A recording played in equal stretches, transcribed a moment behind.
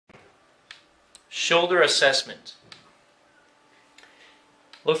Shoulder assessment.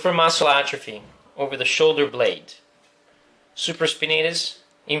 Look for muscle atrophy over the shoulder blade. Supraspinatus,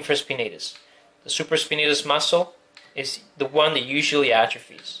 infraspinatus. The supraspinatus muscle is the one that usually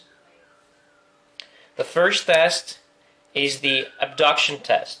atrophies. The first test is the abduction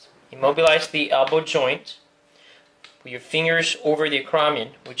test. Immobilize the elbow joint. Put your fingers over the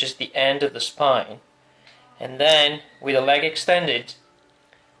acromion, which is the end of the spine, and then, with the leg extended,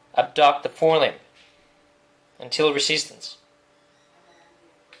 abduct the forelimb until resistance.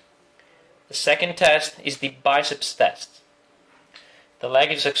 The second test is the biceps test. The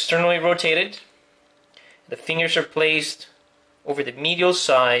leg is externally rotated. The fingers are placed over the medial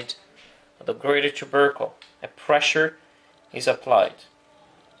side of the greater tubercle. A pressure is applied.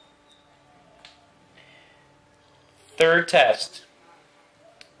 Third test,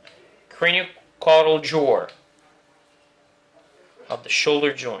 craniocaudal jaw of the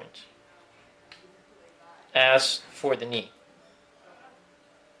shoulder joint, as for the knee.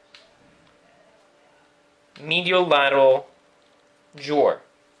 Medial lateral jaw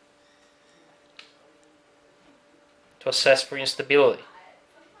to assess for instability.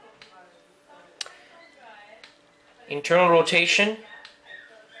 Internal rotation,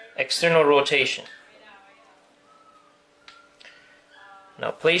 external rotation.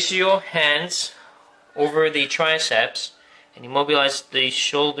 Now place your hands over the triceps and immobilize the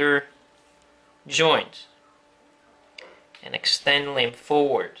shoulder joint and extend limb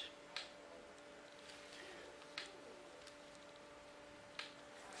forward.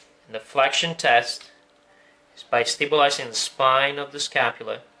 And the flexion test is by stabilizing the spine of the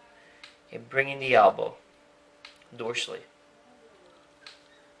scapula and bringing the elbow dorsally.